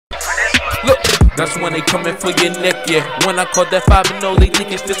That's when they coming for your neck, yeah. When I call that 5-0, they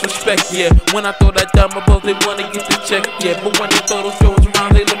think it's disrespect, yeah. When I throw that dime above, they wanna get the check, yeah. But when they throw those Jones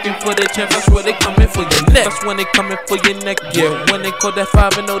around, they looking for the champ. That's where they coming for your neck. That's when they coming for your neck, yeah. When they call that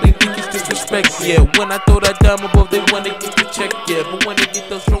 5-0, they think it's disrespect, yeah. When I throw that dime above, they wanna get the check, yeah. But when they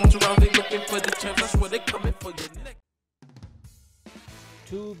get those Jones around, they looking for the champ. That's where they coming for your neck.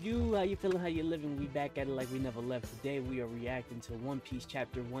 To you, how you feeling, how you living? We back at it like we never left. Today we are reacting to One Piece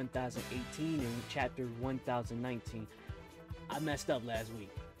chapter 1018 and chapter 1019. I messed up last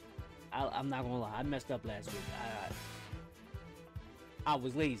week. I'm not gonna lie, I messed up last week. I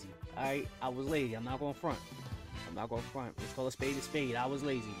was lazy, alright? I was lazy, I'm not gonna front. Let's call a spade. I was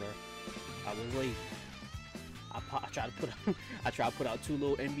lazy, bro. I was lazy. I tried to put out 2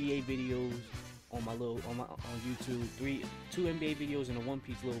 little NBA videos on my YouTube, 2 NBA videos and a One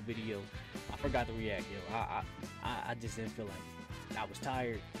Piece little video. I forgot to react, yo. I just didn't feel like it. I was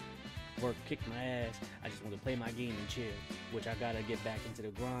tired. Work kicked my ass. I just wanted to play my game and chill, which I gotta get back into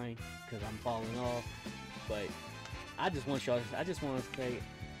the grind because I'm falling off. But I just want to say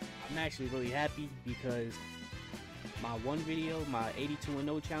I'm actually really happy because my one video, my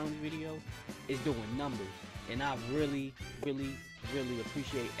 82-0 challenge video, is doing numbers, and I really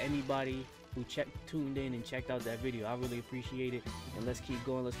appreciate anybody who tuned in and checked out that video. I really appreciate it, and let's keep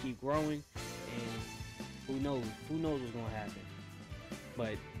going, let's keep growing, and who knows what's gonna happen.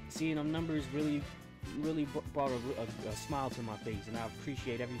 But seeing them numbers really brought a smile to my face, and I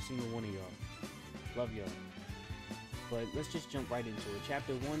appreciate every single one of y'all. Love y'all. But let's just jump right into it.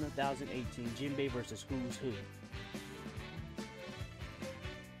 Chapter 1018, Jinbei versus Who's Who.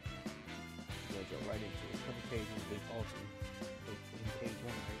 Let's jump right into it. Cover page is big ultimate. Page 1,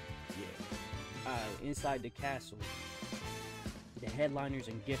 right? Yeah. Inside the castle, the headliners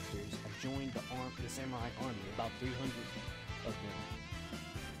and gifters have joined the samurai army, about 300 of them.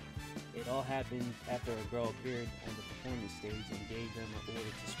 It all happened after a girl appeared on the performance stage and gave them an order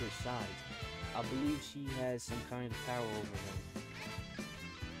to switch sides. I believe she has some kind of power over them.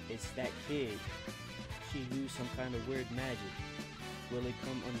 It's that kid. She used some kind of weird magic. Will it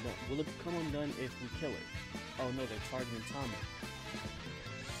come undone if we kill her? Oh no, they're charging Tommy.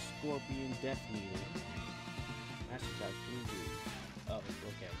 Scorpion Death Needle. Master got food. Oh,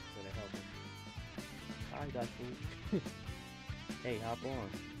 okay, so they're helping. I got food. Hey, hop on.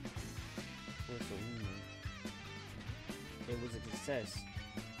 It was a success.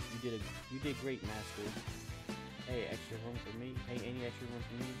 You did great, Master. Hey, extra room for me? Hey, any extra room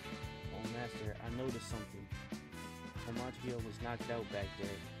for me? Oh, Master, I noticed something. Homaggio was knocked out back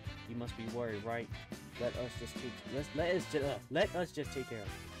there. You must be worried, right? Let us just take care of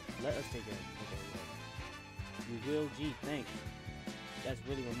it. Let us take care of it. Okay, well. You will? Gee, thanks. That's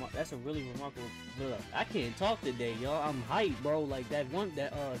a really remarkable. I can't talk today, y'all. I'm hyped, bro. Like that NBA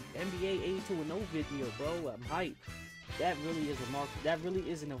 82-0 video, bro. I'm hyped. That really is remarkable. That really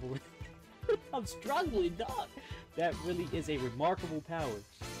isn't a. I'm struggling, dog. That really is a remarkable power.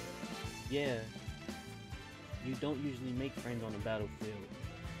 Yeah. You don't usually make friends on the battlefield.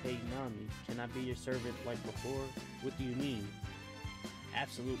 Hey, Nami, can I be your servant like before? What do you mean?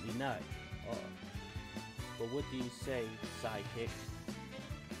 Absolutely not. But what do you say, sidekick?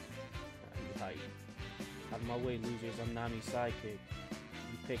 Out of my way, losers. I'm Nami's sidekick.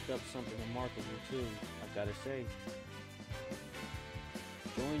 You picked up something remarkable too, I gotta say.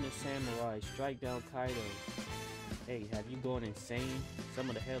 Join the samurai, strike down Kaido. Hey, have you gone insane? Some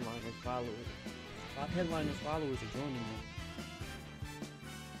of the headliners followers are joining you.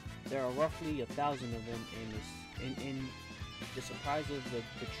 There are roughly 1,000 of them in the surprise of the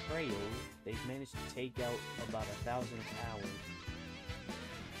betrayal, they've managed to take out about 1,000 hours.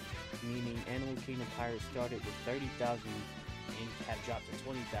 Meaning Animal Kingdom pirates started with 30,000 and have dropped to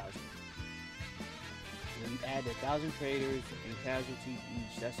 20,000. When you add 1,000 traders and casualties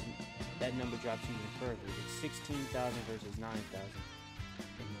each, that number drops even further. It's 16,000 versus 9,000.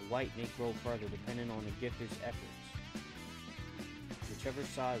 And the white may grow further depending on the gifter's efforts. Whichever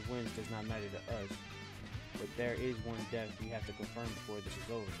side wins does not matter to us. But there is one death we have to confirm before this is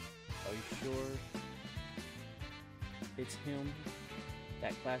over. Are you sure it's him?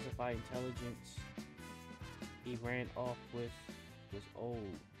 That classified intelligence he ran off with was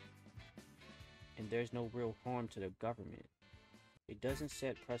old, and there's no real harm to the government. It doesn't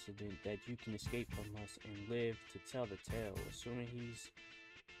set precedent that you can escape from us and live to tell the tale, assuming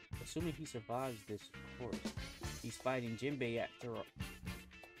he survives this course. He's fighting Jinbei after all.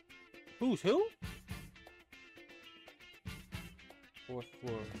 Who's who? 4th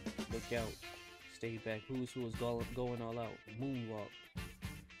floor, look out, stay back. Who's who is going all out? Moonwalk.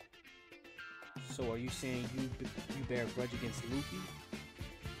 So are you saying you bear a grudge against Luffy?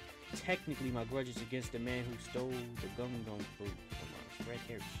 technically my grudge is against the man who stole the gum gum fruit from us.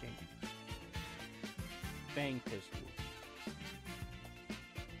 Red-haired Shank. Fang pistol.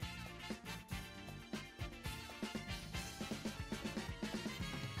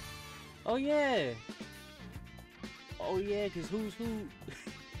 Oh yeah! Oh yeah, cause who's who?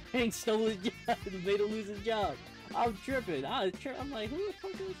 Hank stole his job and made him lose his job. I'm tripping. I'm like, who the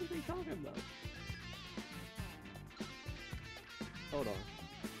fuck is they talking about? Hold on.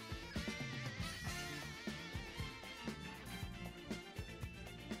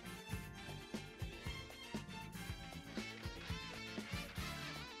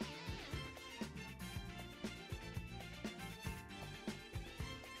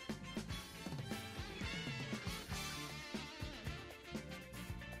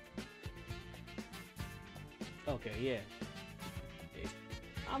 Okay, yeah.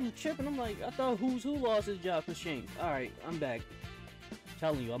 I'm tripping. I'm like, I thought who's who lost his job for Shank. Alright, I'm back.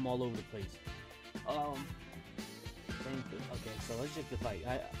 Telling you, I'm all over the place. Okay, so let's just the fight.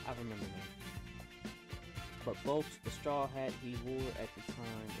 I remember now. But both the straw hat he wore at the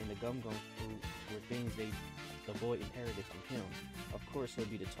time and the gum gum fruit were things the boy inherited from him. Of course, he'll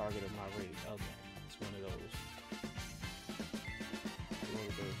be the target of my rage. Okay, it's one of those.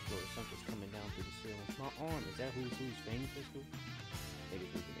 Something's coming down through the ceiling. My arm, is that who's Fang pistol?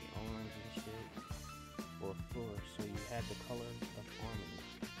 Niggas losing their arms and shit. Or floor, so you had the color of harmony.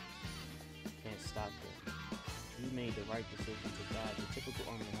 Can't stop them. You made the right decision to die. The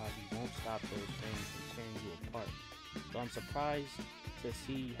typical army hobby won't stop those things from tearing you apart. So I'm surprised to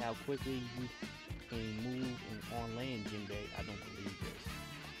see how quickly you can move on land, Jinbei. I don't believe this.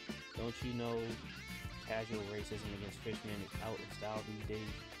 Don't you know casual racism against fishmen is out of style these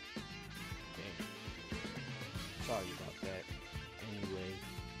days? Damn. Sorry about that. Anyway,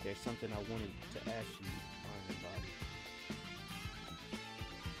 there's something I wanted to ask you, Iron Body.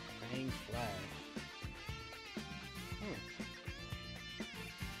 Fang Flash.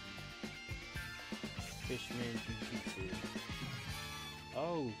 Fishman Jiu-Jitsu.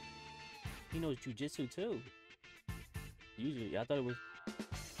 Oh, he knows Jiu-Jitsu too. Usually, I thought it was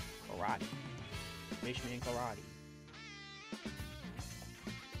karate. Fishman karate.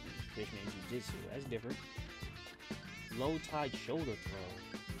 Fishman Jiu-Jitsu, that's different. Low tide shoulder throw.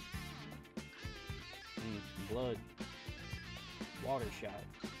 Blood. Water shot.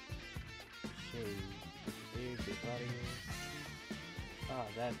 Shade. Get out of here. Ah,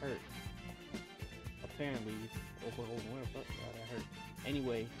 that hurt. Apparently, where the fuck? Ah, that hurt.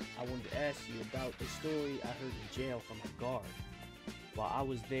 Anyway, I wanted to ask you about the story I heard in jail from a guard. While I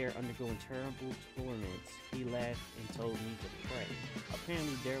was there undergoing terrible torments, he laughed and told me to pray.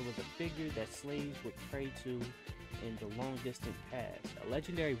 Apparently, there was a figure that slaves would pray to in the long-distant past. A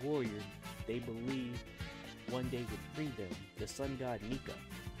legendary warrior they believed one day would free them, the sun god Nika.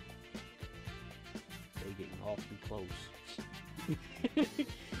 They getting awfully close.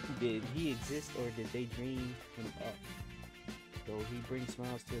 Did he exist or did they dream him up? Though he brings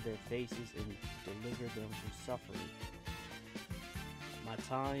smiles to their faces and deliver them from suffering. My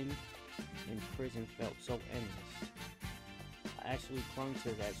time in prison felt so endless. I actually clung to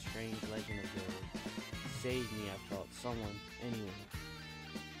that strange legend of yours. Saved me, I thought. Someone, anyone.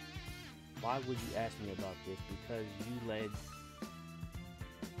 Why would you ask me about this? Because you led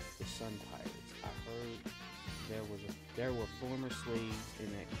the Sun Pirates. I heard there were former slaves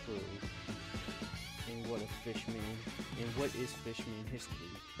in that crew. And what is Fishman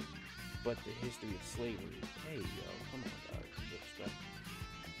history? But the history of slavery. Hey yo, come on dog. Respect.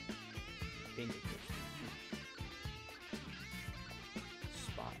 Finger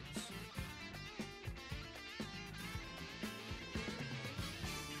spots.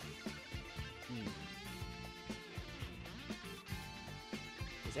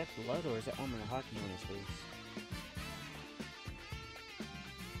 Is that blood or is that Armor Hockey on his face?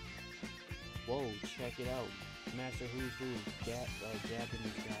 Whoa, check it out. Master Who's Who jabbing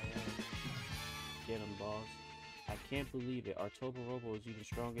this guy out. Get him, boss. I can't believe it. Our Robo is even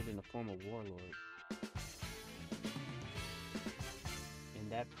stronger than the former warlord. And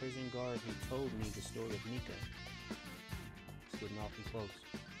that prison guard who told me the story of Nika. It's getting awfully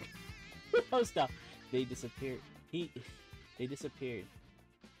close. Oh, stop. They disappeared. They disappeared.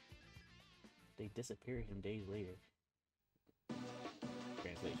 They disappeared him days later.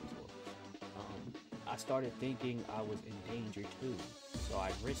 Translations for. I started thinking I was in danger too, so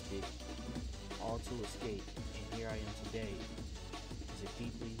I risked it all to escape, and here I am today.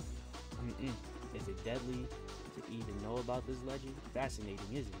 Is it deadly to even know about this legend? Fascinating,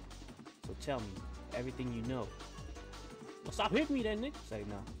 isn't it? So tell me, everything you know. Well, stop hitting me then, Nick. Say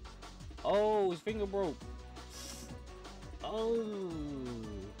no. Oh, his finger broke. Oh.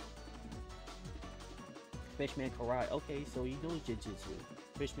 Fishman Karate. Okay, so he knows Jiu-Jitsu.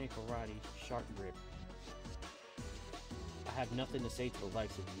 Fishman Karate, Shark Grip. I have nothing to say to the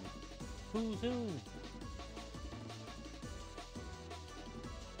likes of you. Who's who?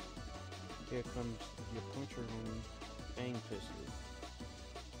 Here comes your puncher room bang pistol.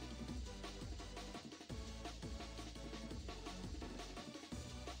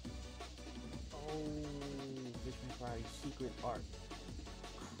 Oh, Fishman Karate secret art.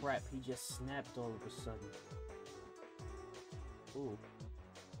 Crap, he just snapped all of a sudden. Ooh.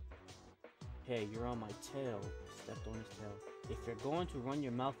 Hey, you're on my tail. Stepped on his tail. If you're going to run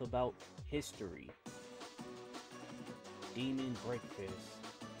your mouth about history, Demon Breakfast,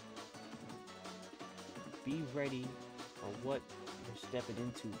 be ready for what you're stepping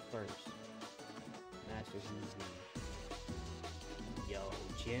into first. Master Who's Who. Yo,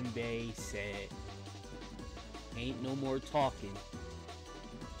 Jinbei said, ain't no more talking.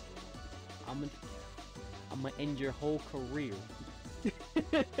 I'm gonna end your whole career.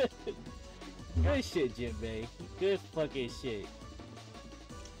 Good shit, Jinbei. Good fucking shit.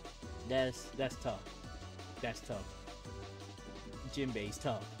 That's tough. That's tough. Jinbei's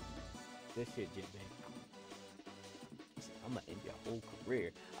tough. Good shit, Jinbei. I'm gonna end your whole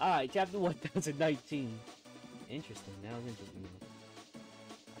career. Alright, chapter 1019. Interesting. Now it's interesting.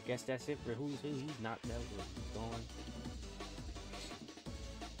 I guess that's it for Who's Who. He's knocked out. He's gone.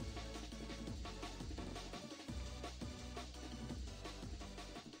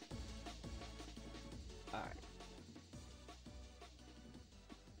 Alright.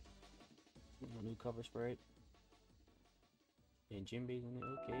 New cover sprite. And Jinbei's in it.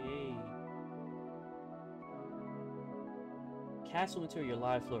 Okay. Castle interior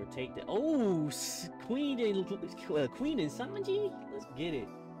live floor. Take the. Oh! Queen and Sanji? Let's get it.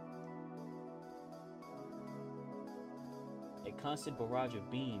 A constant barrage of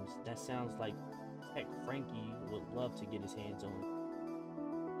beams. That sounds like Tech Frankie would love to get his hands on.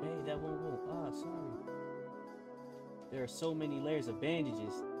 Hey, that won't. Ah, sorry. There are so many layers of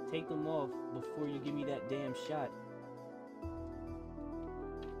bandages. Take them off before you give me that damn shot.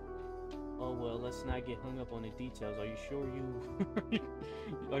 Oh well, let's not get hung up on the details. Are you sure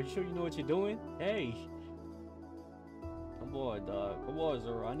are you sure you know what you're doing? Hey! Come on, dog. Come on,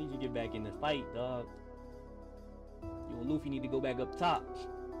 Zoro. I need you to get back in the fight, dog. You and Luffy need to go back up top.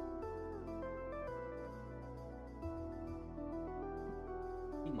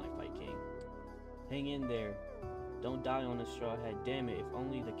 He might fight King. Hang in there. Don't die on the straw hat. Damn it, if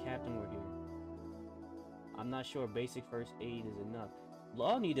only the captain were here. I'm not sure basic first aid is enough.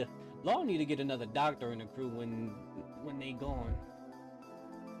 Law need to get another doctor in the crew when they gone.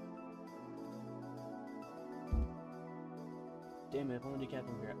 Damn it, if only the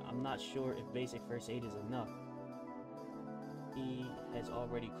captain were here. I'm not sure if basic first aid is enough. He has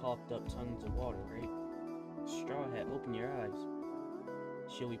already coughed up tons of water, right? Straw hat, open your eyes.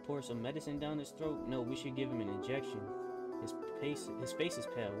 Should we pour some medicine down his throat? No, we should give him an injection. His face is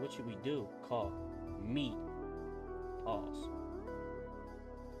pale. What should we do? Call. Meat. Pause.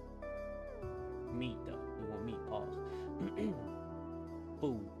 Meat, though. We want meat. Pause.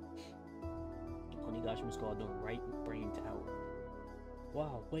 Food. Onigashima Squad doing right brain tower.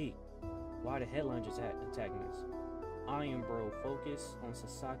 Wow, wait. Why are the headliners attacking us? Iron Bro, focus on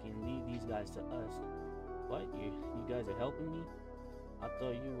Sasaki and leave these guys to us. What? You guys are helping me? I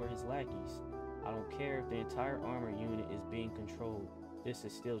thought you were his lackeys. I don't care if the entire armor unit is being controlled. This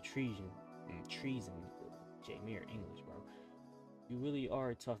is still treason. Treason. J-Mir English, bro. You really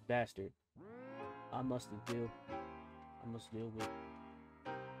are a tough bastard. I must have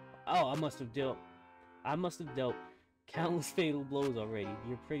dealt countless fatal blows already.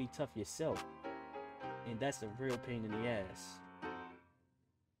 You're pretty tough yourself. And that's a real pain in the ass.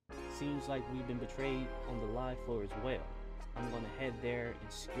 Seems like we've been betrayed on the live floor as well. I'm gonna head there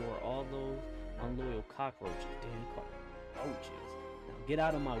and skewer all those unloyal cockroaches. Damn, cockroaches. Now get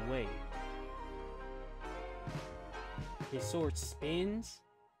out of my way. His sword spins.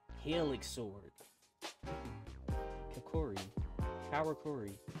 Helix sword.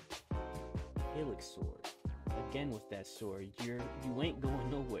 Karakuri. Helix sword. Again with that sword. You ain't going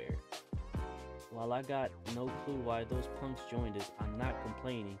nowhere. While I got no clue why those punks joined us, I'm not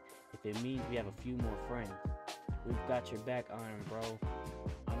complaining if it means we have a few more friends. We've got your back, Iron Bro.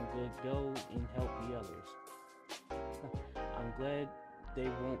 I'm good. Go and help the others. I'm glad they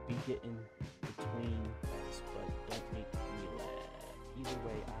won't be getting between us, but don't make me laugh. Either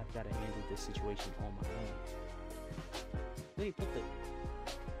way, I've got to handle this situation on my own. Wait, put the...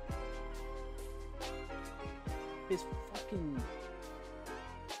 His fucking...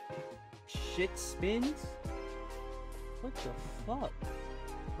 shit spins? What the fuck?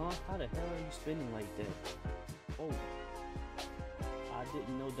 Huh? How the hell are you spinning like that? Oh. I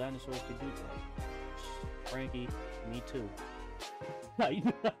didn't know dinosaurs could do that. Frankie, me too.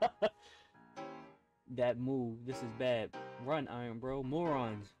 That move, this is bad. Run, Iron Bro.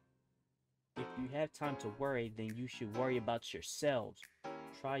 Morons. If you have time to worry, then you should worry about yourselves.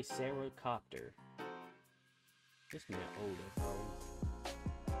 Triceracopter. This man older, bro.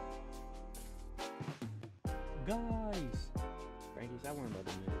 Guys! Frankie, stop worrying about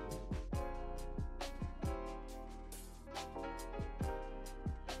the minute.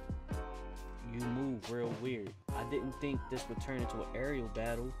 You move real weird. I didn't think this would turn into an aerial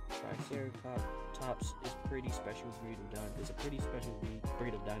battle. Triceratops is pretty special breed of dinosaur. It's a pretty special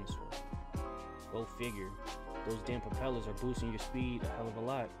breed of dinosaur. Go figure. Those damn propellers are boosting your speed a hell of a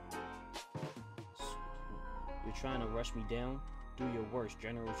lot. You're trying to rush me down? Do your worst,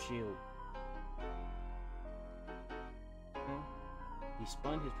 General Shield. Huh? He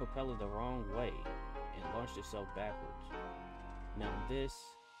spun his propeller the wrong way and launched himself backwards. Now this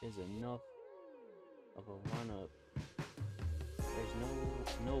is enough of a run-up. There's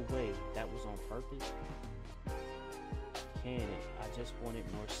no way that was on purpose. Cannon, I just wanted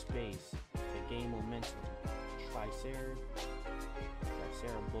more space to gain momentum. Tricera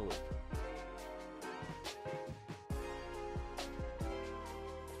bullet.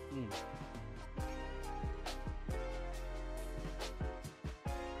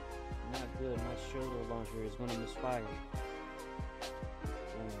 Not good. My shoulder launcher is gonna misfire.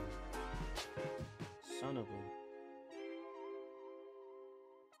 Son of a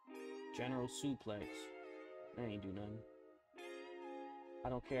General Suplex. That ain't do nothing. I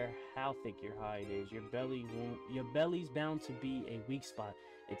don't care how thick your hide is. Your belly's bound to be a weak spot.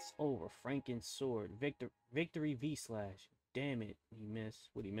 It's over. Franken's sword. Victory V slash. Damn it. He missed.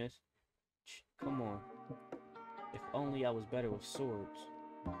 What'd he miss? Come on. If only I was better with swords.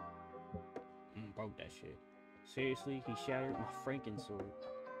 Broke that shit. Seriously, he shattered my Franken sword.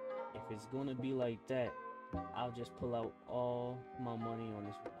 If it's gonna be like that, I'll just pull out all my money on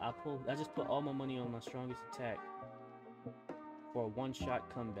this. I just put all my money on my strongest attack for a one-shot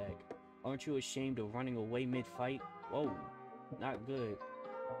comeback. Aren't you ashamed of running away mid-fight? Whoa, not good.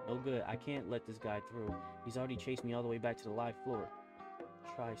 No good. I can't let this guy through. He's already chased me all the way back to the live floor.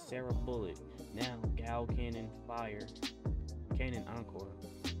 Tricera bullet. Now Gal Cannon fire. Cannon encore.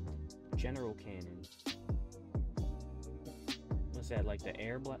 General Cannon. What's that? Like the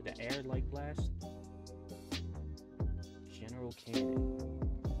air like blast? General Cannon.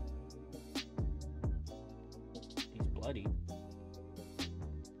 He's bloody.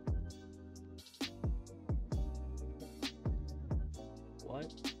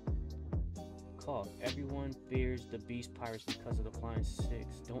 What? Cough. Everyone fears the beast pirates because of the Flying Six.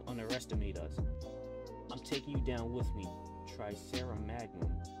 Don't underestimate us. I'm taking you down with me. Tricera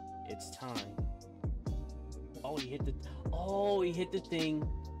Magnum. It's time. Oh, he hit the thing.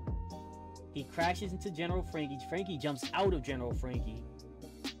 He crashes into General Frankie. Frankie jumps out of General Frankie.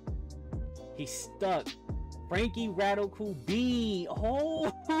 He's stuck. Frankie Radical B.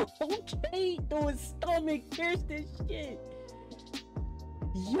 Oh, okay. Through his stomach. Pierce this shit.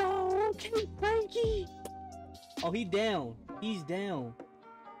 Yo, okay, Frankie. Oh, he down. He's down.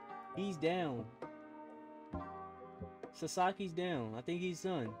 He's down. Sasaki's down. I think he's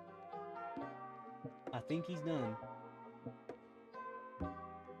done. I think he's done.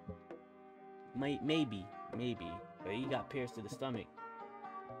 Maybe. But he got pierced to the stomach.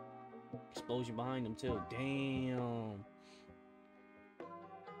 Explosion behind him too. Damn.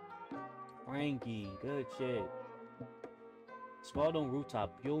 Frankie, good shit. Squad on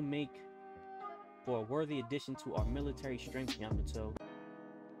rooftop. You'll make for a worthy addition to our military strength, Yamato.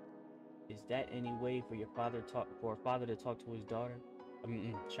 Is that any way for a father to talk to his daughter?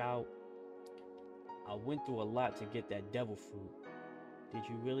 Child. I went through a lot to get that devil fruit. Did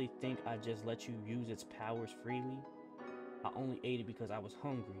you really think I just let you use its powers freely? I only ate it because I was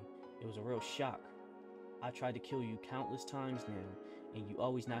hungry. It was a real shock. I tried to kill you countless times now, and you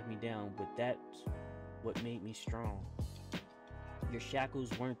always knocked me down, but that's what made me strong. Your shackles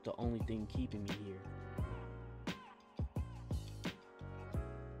weren't the only thing keeping me here.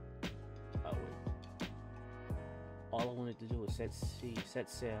 Oh wait. All I wanted to do was set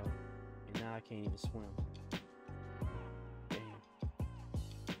sail, and now I can't even swim.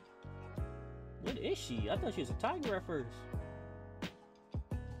 What is she? I thought she was a tiger at first.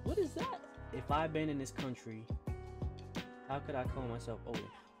 What is that? If I abandon this country, how could I call myself Odin?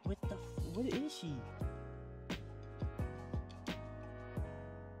 What is she?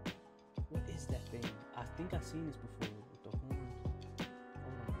 What is that thing? I think I've seen this before with the horns.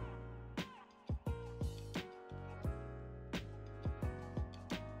 Hold on.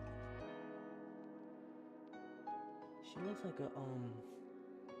 She looks like a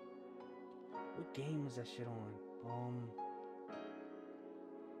what game was that shit on?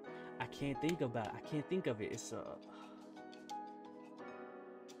 I can't think of it. It's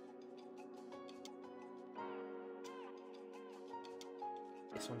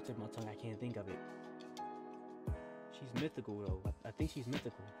it's on the tip of my tongue. I can't think of it. She's mythical though. I think she's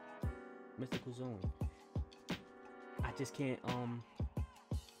mythical. Mythical Zone. I just can't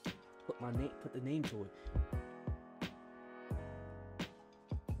put the name to it.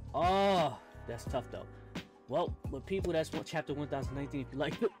 Oh, that's tough though. Well, with people, that's what chapter 1019. If you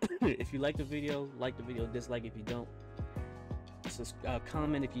like if you like the video, dislike if you don't.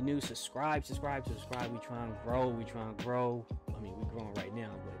 Comment if you're new, subscribe. We try and grow. I mean, we're growing right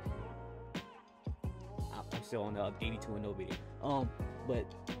now, but I'm still on the 82 and no video. But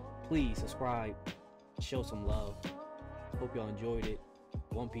please subscribe, show some love. Hope y'all enjoyed it.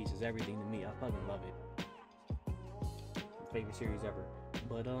 One Piece is everything to me. I fucking love it. Favorite series ever.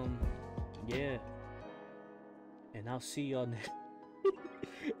 But yeah. And I'll see y'all next.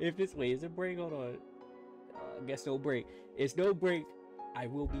 If this way is a break, hold on. I guess no break. It's no break. I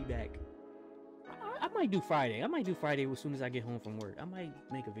will be back. I might do Friday. As soon as I get home from work. I might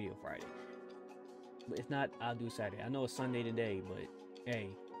make a video Friday. But if not, I'll do Saturday. I know it's Sunday today, but hey,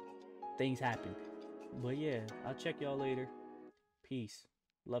 things happen. But yeah, I'll check y'all later. Peace.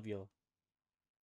 Love y'all.